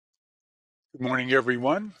Good morning,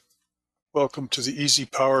 everyone. Welcome to the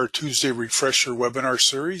EasyPower Tuesday Refresher webinar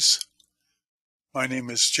series. My name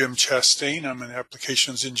is Jim Chastain. I'm an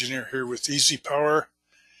applications engineer here with EasyPower.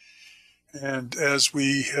 And as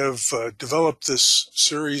we have developed this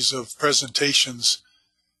series of presentations,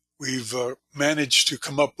 we've managed to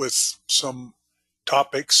come up with some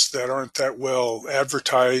topics that aren't that well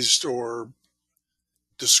advertised or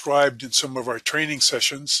described in some of our training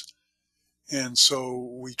sessions. And so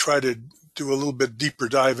we try to do a little bit deeper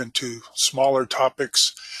dive into smaller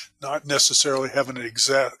topics, not necessarily having an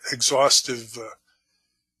exhaustive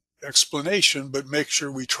explanation, but make sure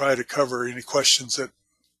we try to cover any questions that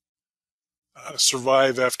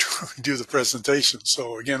survive after we do the presentation.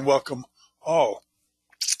 So again, welcome all.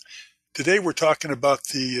 Today we're talking about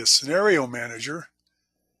the Scenario Manager.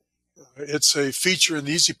 It's a feature in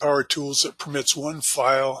the EasyPower tools that permits one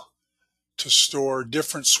file to store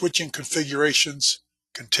different switching configurations,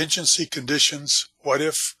 contingency conditions, what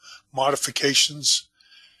if, modifications,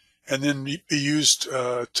 and then be used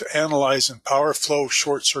to analyze in power flow,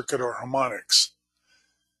 short circuit, or harmonics.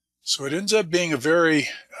 So it ends up being a very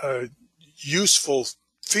useful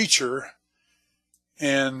feature,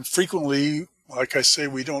 and frequently, like I say,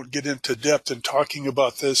 we don't get into depth in talking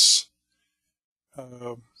about this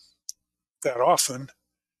that often.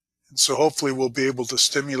 And so hopefully we'll be able to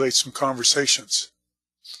stimulate some conversations.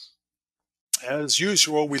 As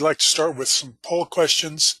usual, we like to start with some poll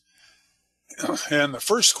questions. And the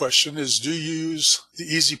first question is, do you use the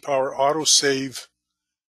EasyPower autosave?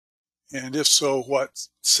 And if so, what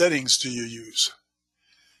settings do you use?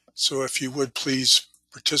 So if you would please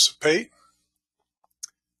participate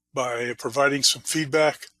by providing some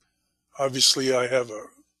feedback. Obviously, I have a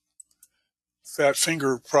fat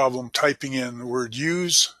finger problem typing in the word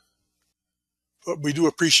use, but we do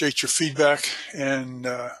appreciate your feedback and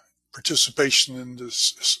participation in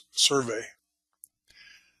this survey.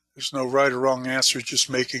 There's no right or wrong answer, just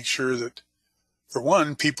making sure that, for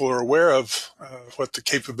one, people are aware of what the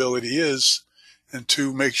capability is, and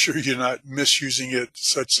two, make sure you're not misusing it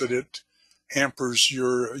such that it hampers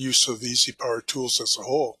your use of the EasyPower tools as a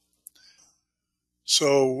whole.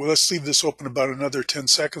 So let's leave this open about another 10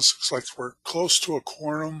 seconds. Looks like we're close to a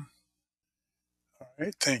quorum. All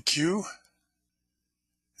right, thank you.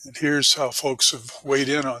 And here's how folks have weighed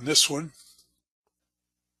in on this one.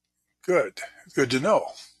 Good to know.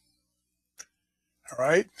 All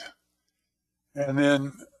right. And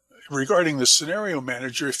then regarding the scenario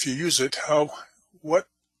manager, if you use it, what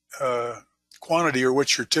quantity or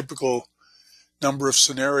what's your typical number of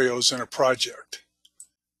scenarios in a project?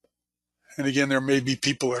 And again, there may be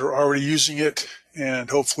people that are already using it, and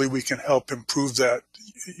hopefully we can help improve that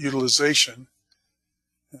utilization.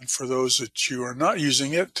 And for those that you are not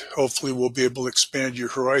using it, hopefully we'll be able to expand your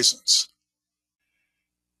horizons.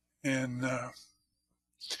 And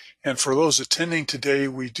for those attending today,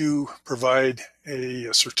 we do provide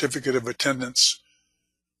a certificate of attendance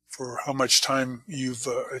for how much time you've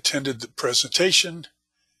attended the presentation.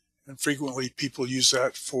 And frequently people use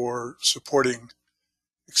that for supporting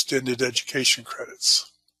extended education credits.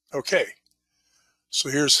 Okay, so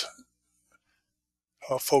here's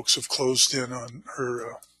how folks have closed in on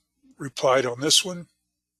or replied on this one.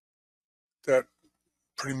 That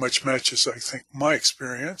pretty much matches, I think, my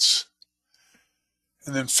experience.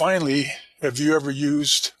 And then finally, have you ever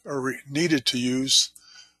used or needed to use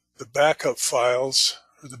the backup files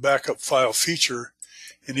or the backup file feature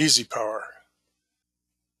in EasyPower?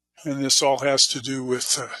 And this all has to do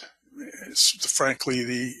with, frankly,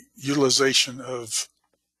 the utilization of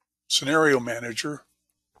Scenario Manager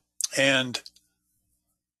and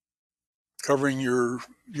covering your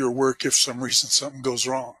work if some reason something goes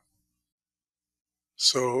wrong.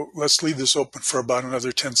 So let's leave this open for about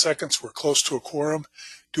another 10 seconds. We're close to a quorum.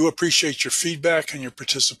 Do appreciate your feedback and your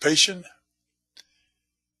participation.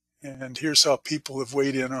 And here's how people have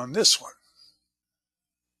weighed in on this one.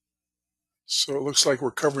 So it looks like we're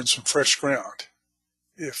covering some fresh ground,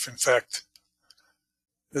 if in fact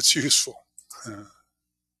it's useful.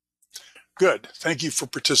 Good. Thank you for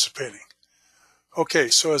participating. Okay,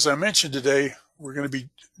 so as I mentioned today, we're going to be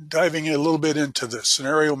diving a little bit into the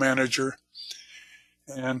Scenario Manager.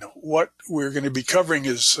 And what we're going to be covering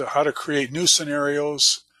is how to create new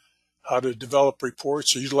scenarios, how to develop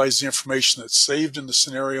reports or utilize the information that's saved in the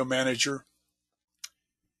Scenario Manager,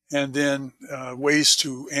 and then ways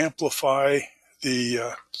to amplify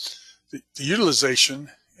the utilization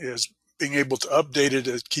is being able to update it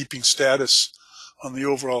at keeping status on the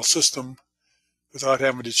overall system without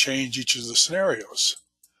having to change each of the scenarios.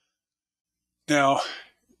 Now,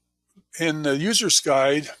 in the user's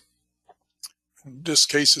guide, in this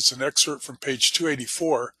case it's an excerpt from page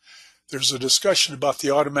 284, there's a discussion about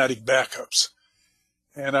the automatic backups.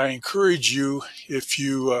 And I encourage you, if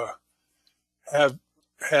you have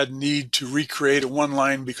had need to recreate a one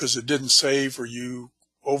line because it didn't save or you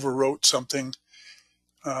overwrote something,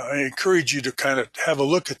 I encourage you to kind of have a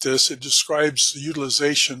look at this. It describes the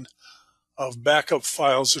utilization of backup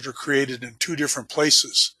files that are created in two different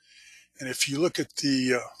places. And if you look at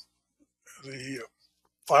the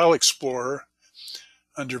File Explorer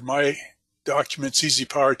under My Documents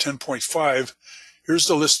EasyPower 10.5, here's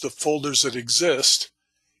the list of folders that exist.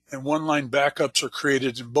 And one-line backups are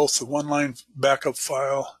created in both the one-line backup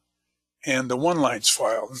file and the one-lines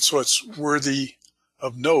file. And so it's worthy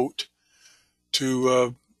of note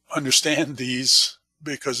to understand these,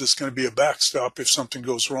 because it's going to be a backstop if something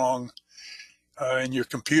goes wrong in your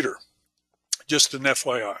computer. Just an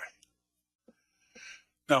FYI.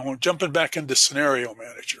 Now, jumping back into Scenario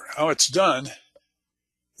Manager, how it's done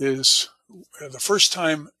is the first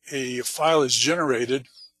time a file is generated,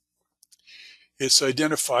 it's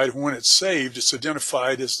identified. When it's saved, it's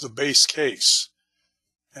identified as the base case.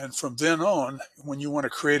 And from then on, when you want to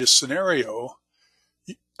create a scenario,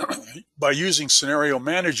 by using Scenario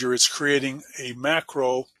Manager, it's creating a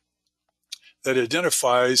macro that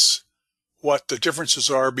identifies what the differences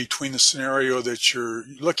are between the scenario that you're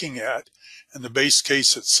looking at and the base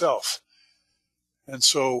case itself. And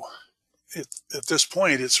so at this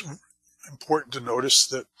point, it's important to notice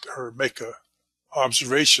that, or make a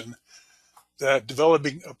observation, that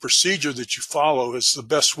developing a procedure that you follow is the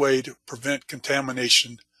best way to prevent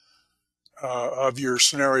contamination of your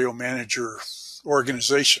Scenario Manager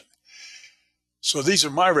organization. So these are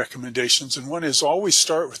my recommendations, and one is always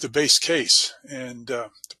start with the base case. And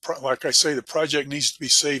like I say, the project needs to be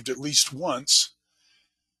saved at least once.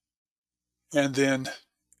 And then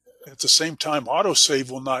at the same time, autosave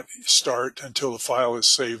will not start until the file is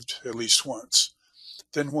saved at least once.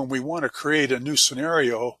 Then when we want to create a new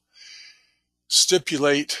scenario,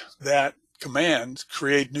 stipulate that command,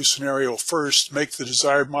 create new scenario first, make the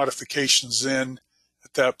desired modifications then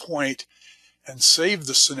at that point, and save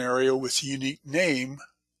the scenario with a unique name,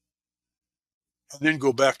 and then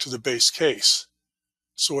go back to the base case.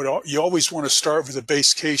 So you always want to start with the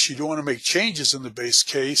base case. You don't want to make changes in the base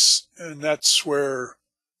case, and that's where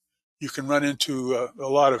you can run into a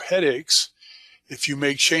lot of headaches if you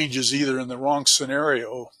make changes either in the wrong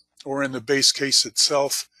scenario or in the base case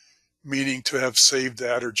itself, meaning to have saved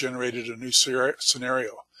that or generated a new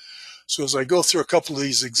scenario. So as I go through a couple of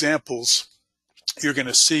these examples, you're going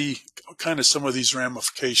to see kind of some of these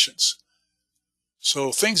ramifications.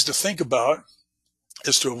 So things to think about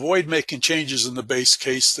is to avoid making changes in the base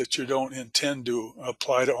case that you don't intend to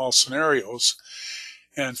apply to all scenarios.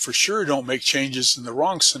 And for sure, don't make changes in the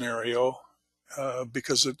wrong scenario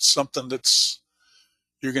because it's something that's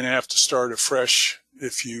you're going to have to start afresh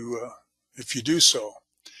if you do so.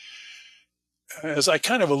 As I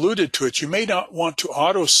kind of alluded to it, you may not want to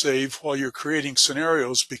autosave while you're creating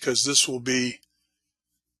scenarios, because this will be,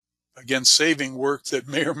 again, saving work that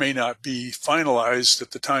may or may not be finalized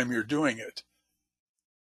at the time you're doing it.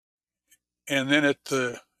 And then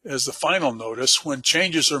as the final notice, when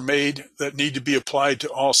changes are made that need to be applied to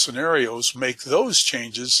all scenarios, make those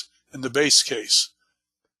changes in the base case.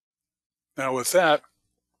 Now with that,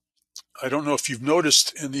 I don't know if you've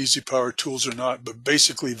noticed in the EasyPower tools or not, but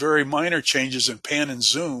basically very minor changes in pan and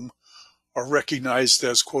zoom are recognized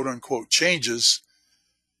as quote-unquote changes.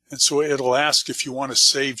 And so it'll ask if you want to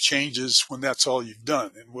save changes when that's all you've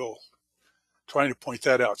done, and we'll try to point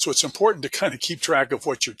that out. So it's important to kind of keep track of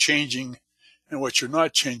what you're changing and what you're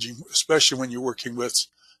not changing, especially when you're working with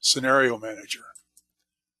Scenario Manager.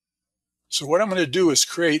 So what I'm going to do is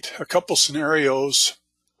create a couple scenarios.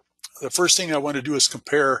 The first thing I want to do is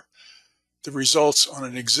compare the results on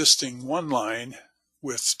an existing one line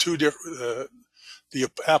with the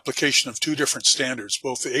application of two different standards,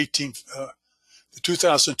 both the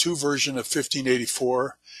 2002 version of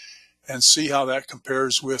 1584, and see how that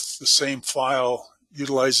compares with the same file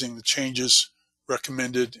utilizing the changes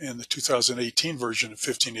recommended in the 2018 version of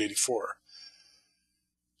 1584.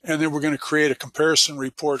 And then we're going to create a comparison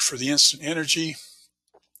report for the instant energy.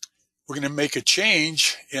 We're going to make a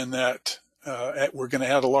change in that we're going to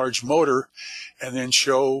add a large motor and then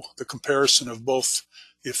show the comparison of both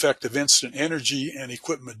the effect of instant energy and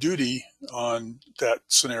equipment duty on that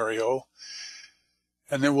scenario.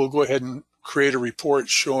 And then we'll go ahead and create a report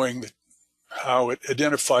showing how it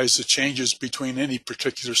identifies the changes between any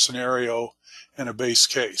particular scenario and a base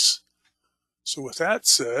case. So with that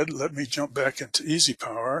said, let me jump back into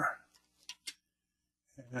EasyPower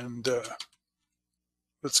and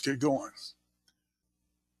let's get going.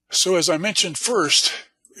 So as I mentioned first,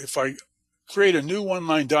 if I create a new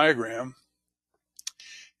one-line diagram,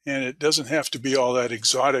 and it doesn't have to be all that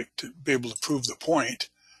exotic to be able to prove the point.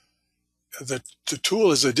 The tool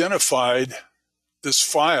has identified this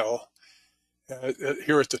file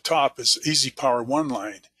here at the top as EasyPower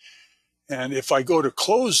OneLine. And if I go to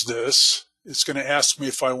close this, it's going to ask me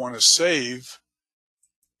if I want to save.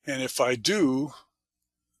 And if I do,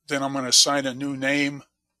 then I'm going to assign a new name.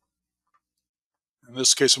 In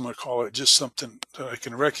this case, I'm going to call it just something that I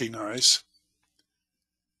can recognize.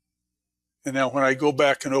 And now when I go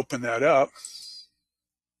back and open that up,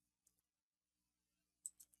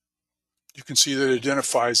 you can see that it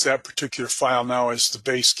identifies that particular file now as the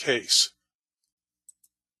base case.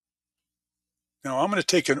 Now I'm going to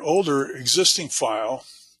take an older existing file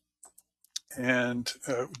and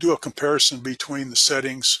do a comparison between the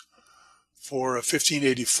settings for a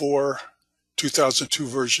 1584 2002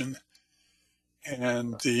 version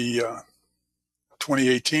and the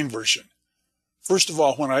 2018 version. First of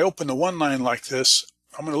all, when I open the one line like this,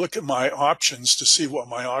 I'm going to look at my options to see what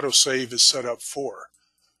my autosave is set up for.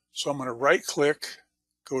 So I'm going to right click,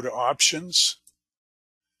 go to options,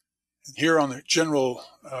 and here on the general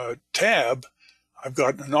tab, I've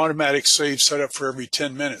got an automatic save set up for every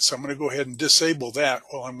 10 minutes. I'm going to go ahead and disable that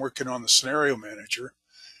while I'm working on the scenario manager.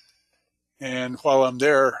 And while I'm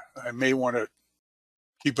there, I may want to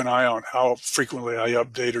keep an eye on how frequently I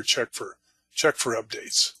update or check for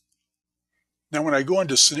updates. Now, when I go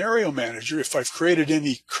into Scenario Manager, if I've created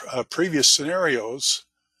any previous scenarios,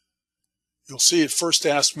 you'll see it first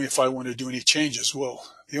asks me if I want to do any changes. Well,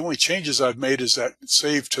 the only changes I've made is that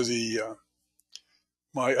save to the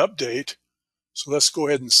my update. So let's go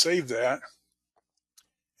ahead and save that.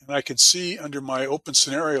 And I can see under my open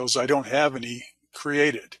scenarios, I don't have any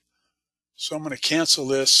created. So I'm going to cancel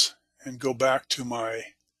this and go back to my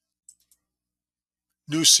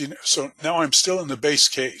new scenario. So now I'm still in the base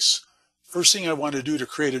case. First thing I want to do to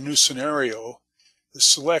create a new scenario is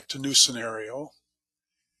select a new scenario.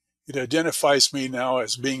 It identifies me now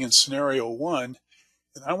as being in scenario 1,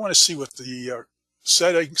 and I want to see what the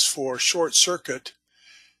settings for short circuit,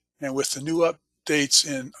 and with the new updates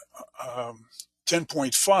in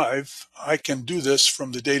 10.5, I can do this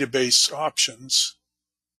from the database options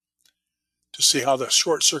to see how the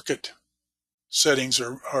short circuit settings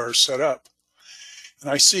are set up. And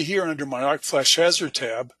I see here under my Arc Flash Hazard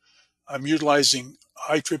tab, I'm utilizing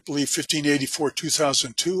IEEE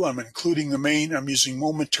 1584-2002. I'm including the main. I'm using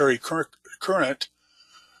momentary current.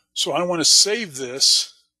 So I want to save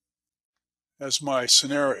this as my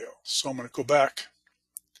scenario. So I'm going to go back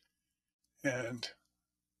and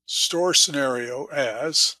store scenario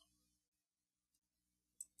as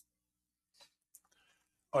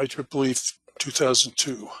IEEE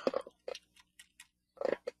 2002.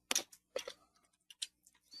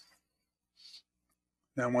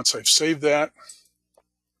 Now once I've saved that,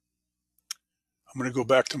 I'm going to go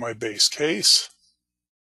back to my base case.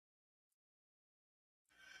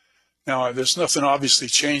 Now there's nothing obviously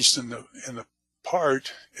changed in the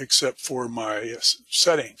part except for my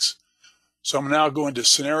settings. So I'm now going to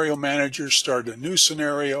Scenario Manager, start a new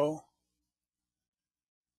scenario,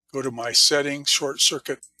 go to my settings, short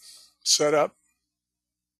circuit setup.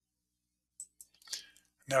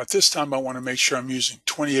 Now at this time I want to make sure I'm using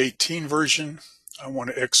 2018 version. I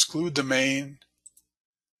want to exclude the main.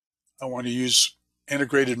 I want to use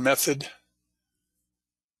integrated method.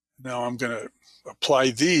 Now I'm going to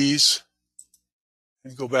apply these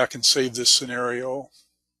and go back and save this scenario.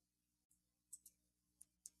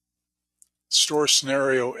 Store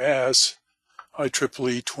scenario as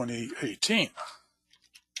IEEE 2018.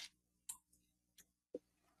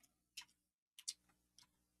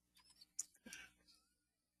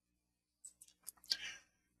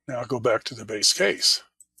 Now I'll go back to the base case.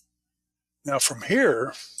 Now from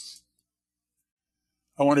here,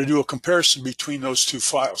 I want to do a comparison between those two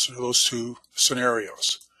files, or those two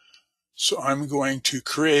scenarios. So I'm going to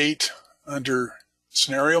create, under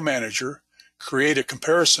Scenario Manager, create a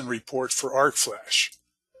comparison report for Arc Flash.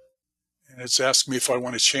 And it's asking me if I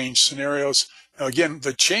want to change scenarios. Now again,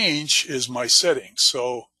 the change is my settings.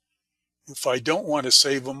 So if I don't want to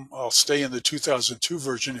save them, I'll stay in the 2002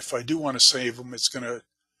 version. If I do want to save them, it's going to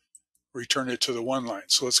return it to the one line.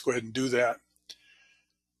 So let's go ahead and do that.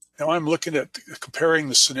 Now I'm looking at comparing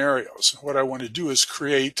the scenarios. What I want to do is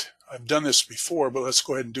create, I've done this before, but let's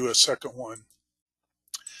go ahead and do a second one.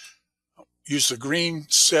 Use the green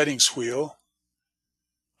settings wheel.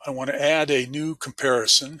 I want to add a new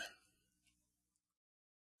comparison.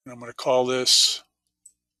 And I'm going to call this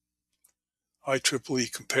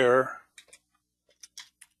IEEE compare.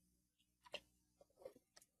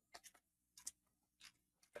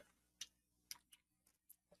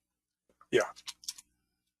 Yeah.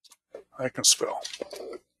 I can spell.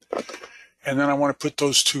 And then I want to put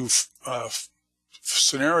those two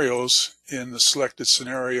scenarios in the selected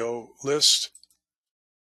scenario list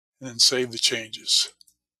and then save the changes.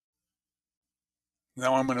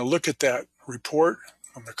 Now I'm going to look at that report.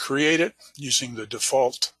 I'm going to create it using the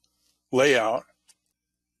default layout.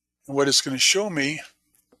 And what it's going to show me,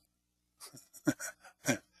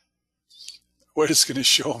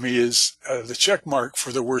 is the check mark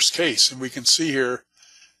for the worst case. And we can see here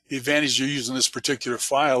the advantage of using this particular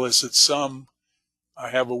file is that some I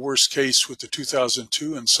have a worst case with the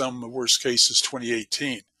 2002 and some the worst case is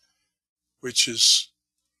 2018, which is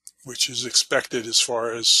expected as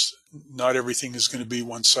far as not everything is going to be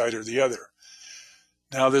one side or the other.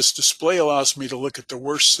 Now this display allows me to look at the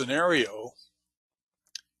worst scenario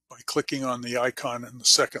by clicking on the icon in the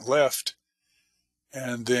second left,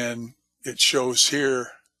 and then it shows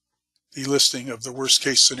here the listing of the worst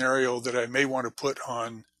case scenario that I may want to put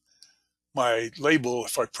on my label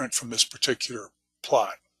if I print from this particular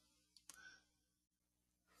plot.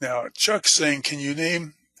 Now Chuck's saying, can you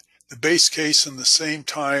name the base case in the same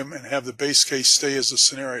time and have the base case stay as a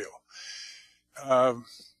scenario? The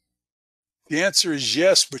answer is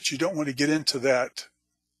yes, but you don't want to get into that.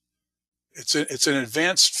 It's an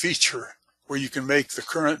advanced feature where you can make the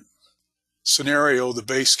current scenario the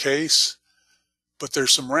base case, but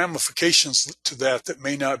there's some ramifications to that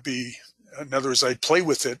may not be. In other words, I'd play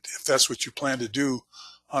with it if that's what you plan to do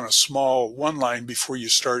on a small one line before you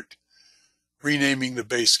start renaming the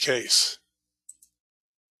base case.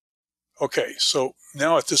 Okay, so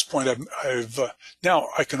now at this point, now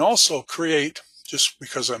I can also create, just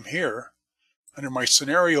because I'm here, under my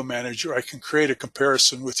Scenario Manager, I can create a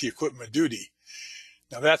comparison with the equipment duty.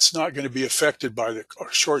 Now that's not going to be affected by the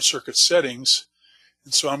short circuit settings,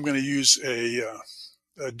 and so I'm going to use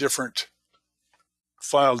a different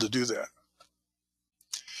file to do that.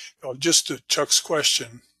 Well, just to Chuck's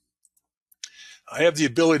question, I have the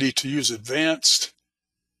ability to use advanced,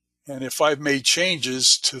 and if I've made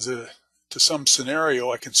changes to some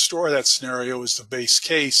scenario, I can store that scenario as the base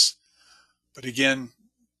case. But again,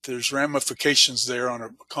 there's ramifications there on a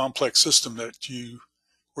complex system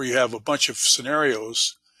where you have a bunch of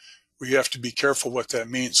scenarios where you have to be careful what that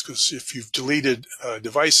means, because if you've deleted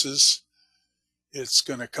devices, it's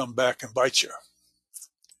going to come back and bite you.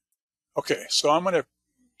 Okay, so I'm going to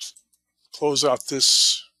close out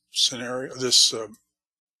this scenario, this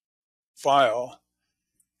file,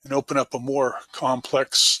 and open up a more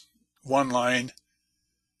complex one line.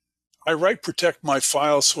 I write protect my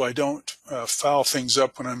file so I don't foul things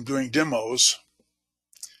up when I'm doing demos.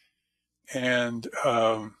 And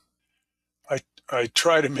I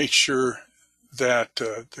try to make sure that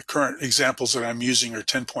the current examples that I'm using are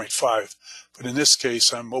 10.5. But in this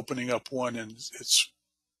case, I'm opening up one, and it's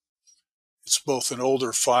both an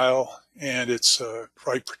older file and it's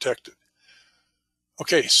write protected.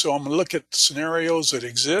 Okay, so I'm going to look at scenarios that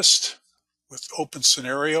exist with open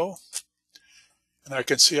scenario. And I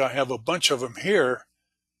can see I have a bunch of them here.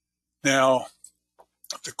 Now,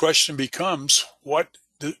 the question becomes, what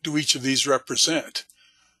do each of these represent?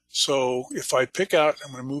 So if I pick out,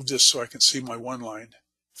 I'm going to move this so I can see my one line.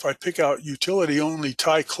 If I pick out utility only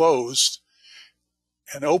tie closed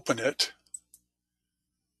and open it,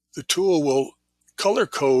 the tool will color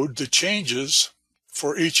code the changes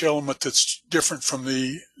for each element that's different from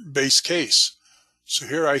the base case. So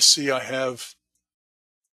here I see I have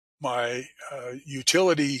my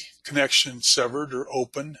utility connection severed or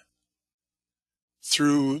open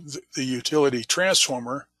through the utility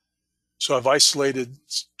transformer. So I've isolated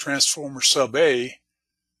transformer sub A,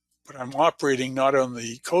 but I'm operating not on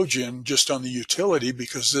the cogen, just on the utility,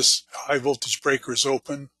 because this high voltage breaker is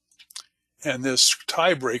open and this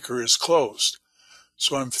tie breaker is closed.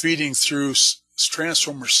 So I'm feeding through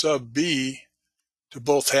transformer sub B to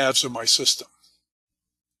both halves of my system.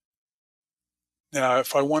 Now,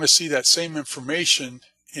 if I want to see that same information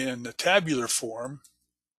in the tabular form,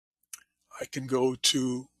 I can go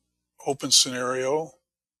to open scenario.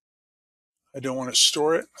 I don't want to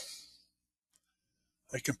store it.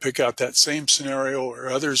 I can pick out that same scenario or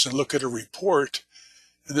others and look at a report,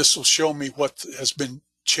 and this will show me what has been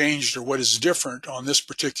changed or what is different on this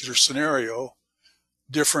particular scenario,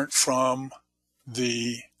 different from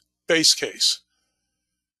the base case.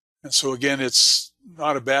 And so again, it's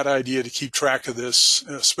not a bad idea to keep track of this,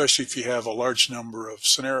 especially if you have a large number of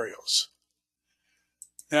scenarios.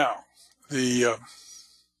 Now, the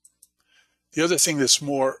other thing that's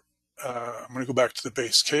more, I'm going to go back to the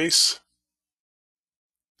base case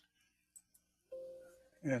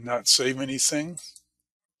and not save anything.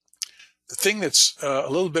 The thing that's a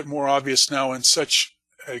little bit more obvious now in such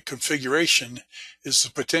a configuration is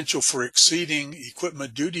the potential for exceeding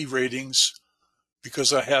equipment duty ratings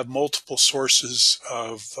because I have multiple sources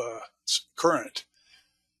of current.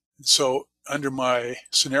 So under my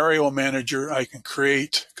scenario manager, I can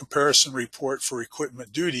create a comparison report for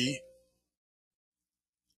equipment duty.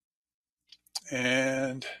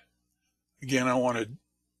 And again, I want to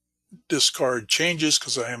discard changes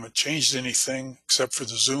because I haven't changed anything except for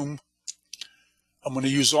the zoom. I'm going to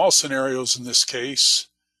use all scenarios in this case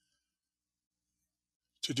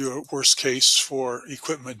to do a worst case for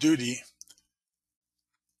equipment duty.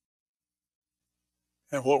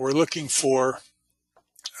 And what we're looking for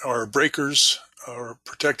are breakers or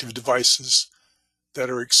protective devices that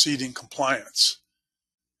are exceeding compliance.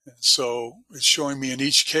 And so it's showing me in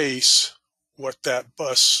each case what that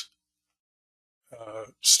bus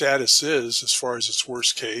status is as far as its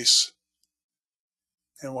worst case.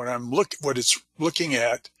 And what it's looking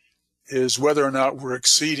at is whether or not we're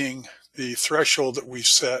exceeding the threshold that we've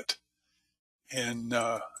set in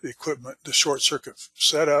the equipment, the short circuit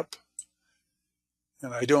setup.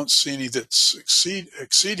 And I don't see any that's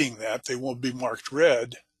exceeding that. They won't be marked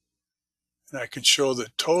red. And I can show the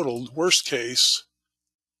total worst case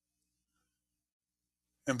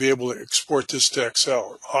and be able to export this to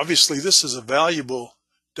Excel. Obviously, this is a valuable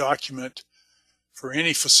document for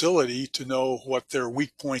any facility to know what their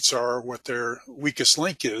weak points are, what their weakest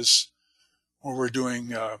link is when we're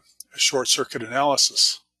doing a short circuit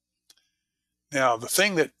analysis. Now, the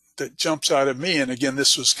thing that jumps out at me, and again,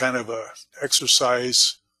 this was kind of a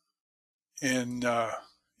exercise in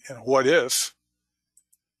what if.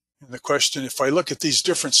 And the question, if I look at these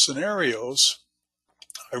different scenarios,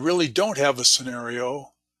 I really don't have a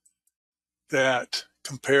scenario that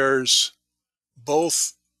compares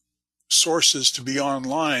both sources to be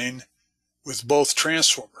online with both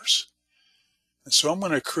transformers. And so I'm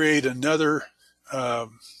going to create another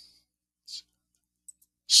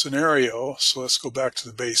scenario. So let's go back to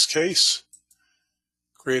the base case,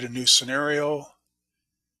 create a new scenario.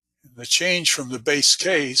 And the change from the base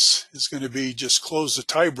case is going to be just close the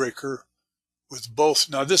tiebreaker with both.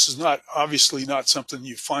 Now, this is not obviously not something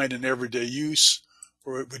you find in everyday use,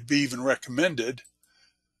 or it would be even recommended,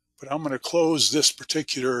 but I'm going to close this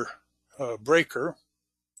particular breaker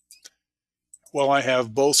while I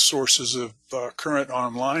have both sources of current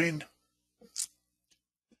online.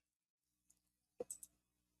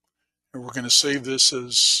 And we're going to save this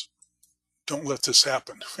as don't let this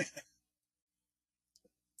happen.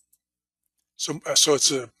 So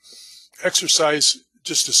it's a exercise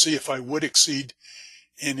just to see if I would exceed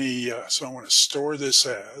any. So I want to store this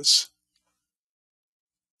as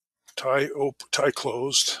tie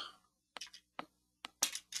closed.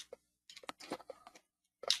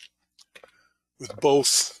 With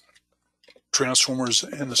both transformers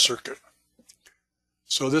in the circuit.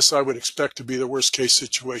 So this I would expect to be the worst case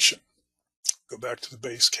situation. Go back to the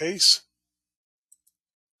base case.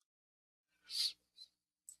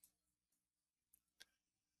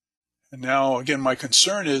 And now, again, my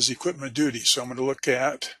concern is equipment duty. So I'm going to look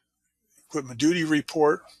at equipment duty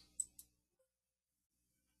report.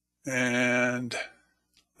 And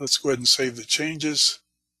let's go ahead and save the changes.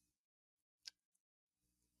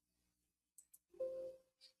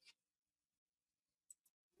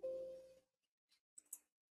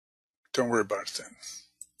 Don't worry about it then.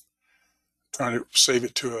 I'm trying to save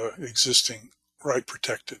it to an existing write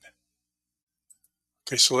protected.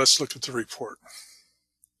 Okay, so let's look at the report.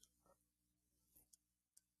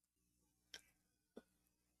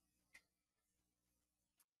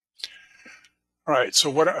 All right, so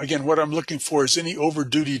what I'm looking for is any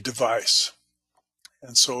over-duty device.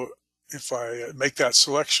 And so if I make that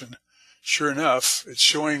selection, sure enough, it's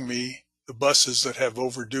showing me the buses that have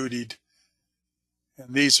over-dutied.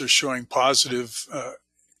 And these are showing positive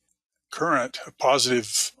current, a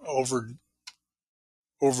positive over-dutying.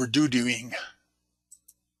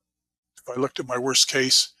 If I looked at my worst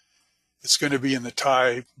case, it's going to be in the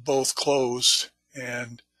tie, both closed,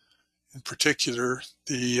 and in particular,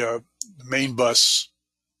 the main bus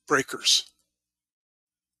breakers.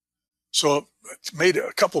 So it made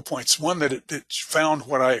a couple points. One, that it found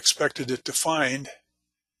what I expected it to find.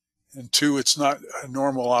 And two, it's not a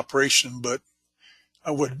normal operation, but I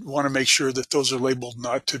would want to make sure that those are labeled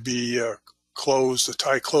not to be closed, the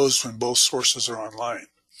tie closed when both sources are online.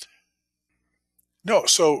 No,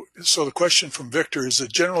 so the question from Victor, is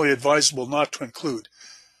it generally advisable not to include?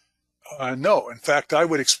 No, in fact, I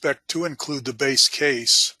would expect to include the base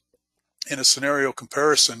case in a scenario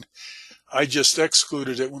comparison. I just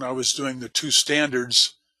excluded it when I was doing the two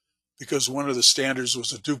standards because one of the standards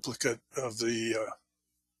was a duplicate of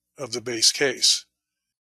the base case.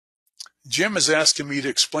 Jim is asking me to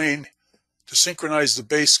explain to synchronize the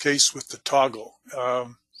base case with the toggle.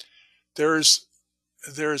 There's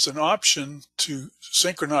an option to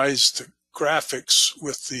synchronize the graphics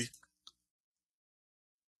with the,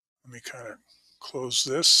 let me kind of close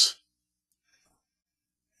this.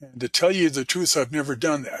 And to tell you the truth, I've never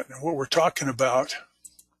done that. And what we're talking about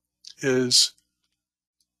is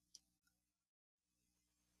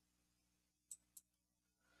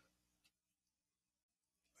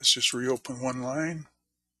let's just reopen one line.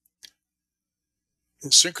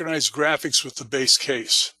 It's synchronize graphics with the base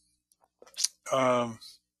case. And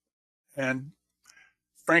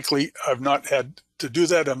frankly, I've not had to do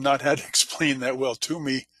that. I've not had it explained that well to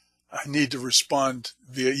me. I need to respond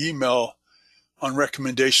via email on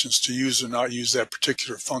recommendations to use or not use that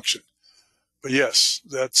particular function. But yes,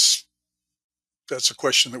 that's a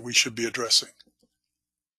question that we should be addressing.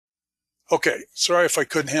 Okay, sorry if I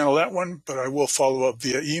couldn't handle that one, but I will follow up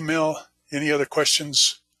via email. Any other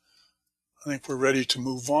questions? I think we're ready to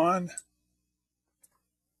move on.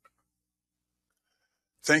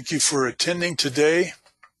 Thank you for attending today.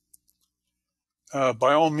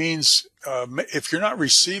 By all means, if you're not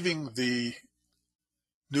receiving the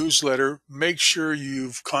newsletter, make sure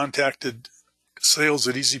you've contacted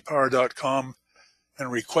sales@easypower.com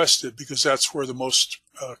and request it, because that's where the most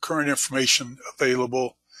current information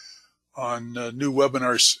available on new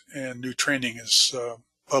webinars and new training is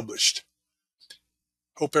published.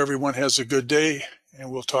 Hope everyone has a good day,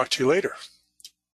 and we'll talk to you later.